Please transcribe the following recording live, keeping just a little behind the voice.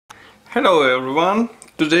Hello everyone!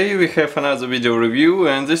 Today we have another video review,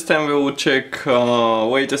 and this time we will check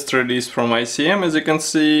latest release from ICM. As you can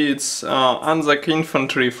see, it's ANZAC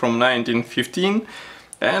Infantry from 1915,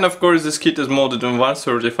 and of course this kit is molded in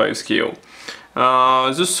 1/35 scale.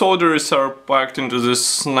 The soldiers are packed into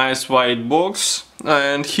this nice white box,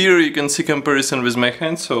 and here you can see comparison with my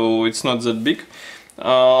hand, so it's not that big.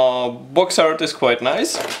 Box art is quite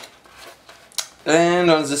nice,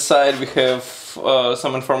 and on the side we have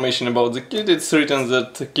some information about the kit. It's written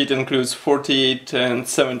that the kit includes 48 and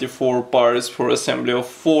 74 parts for assembly of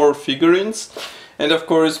 4 figurines, and of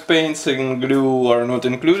course paints and glue are not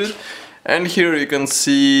included. And here you can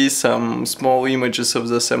see some small images of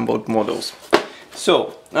the assembled models.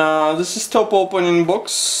 So this is top opening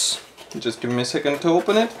box. Just give me a second to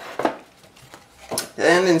open it.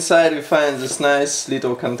 And inside we find this nice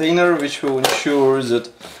little container which will ensure that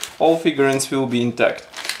all figurines will be intact.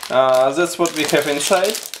 That's what we have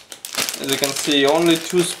inside. As you can see, only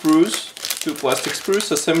 2 sprues, 2 plastic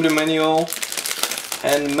sprues, assembly manual,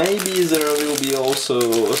 and maybe there will be also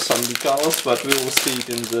some decals, but we will see it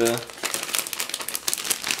in the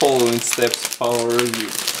following steps of our review.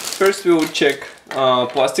 First we will check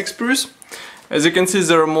plastic sprues. As you can see,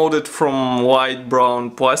 they are molded from light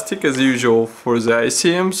brown plastic as usual for the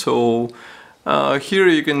ICM, so here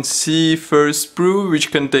you can see first sprue,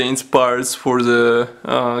 which contains parts for the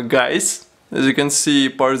guys. As you can see,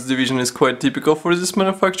 parts division is quite typical for this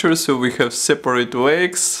manufacturer, so we have separate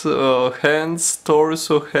legs, hands,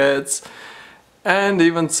 torso, heads, and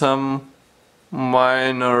even some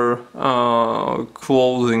minor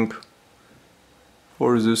clothing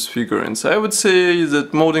for these figurines. I would say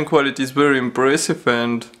that molding quality is very impressive,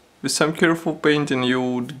 and with some careful painting you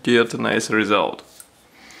would get a nice result.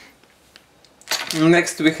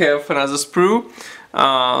 Next we have another sprue.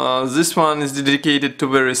 This one is dedicated to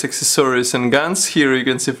various accessories and guns. Here you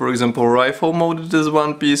can see, for example, rifle molded as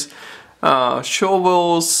one piece,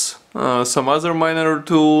 shovels, some other minor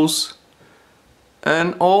tools,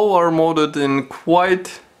 and all are molded in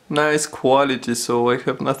quite nice quality, so I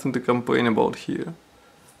have nothing to complain about here.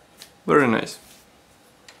 Very nice.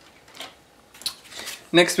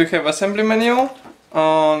 Next we have assembly manual.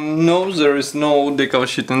 No, there is no decal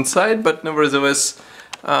sheet inside, but nevertheless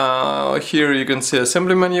here you can see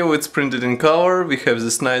assembly manual. It's printed in color. We have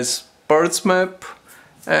this nice parts map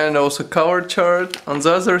and also color chart. On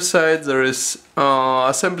the other side there is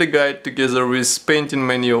assembly guide together with painting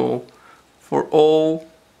manual for all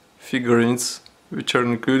figurines which are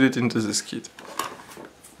included into this kit.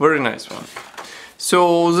 Very nice one.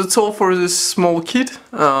 So that's all for this small kit.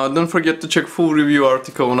 Don't forget to check full review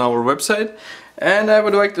article on our website. And I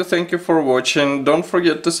would like to thank you for watching. Don't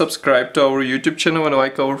forget to subscribe to our YouTube channel and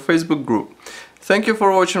like our Facebook group. Thank you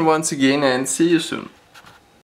for watching once again, and see you soon.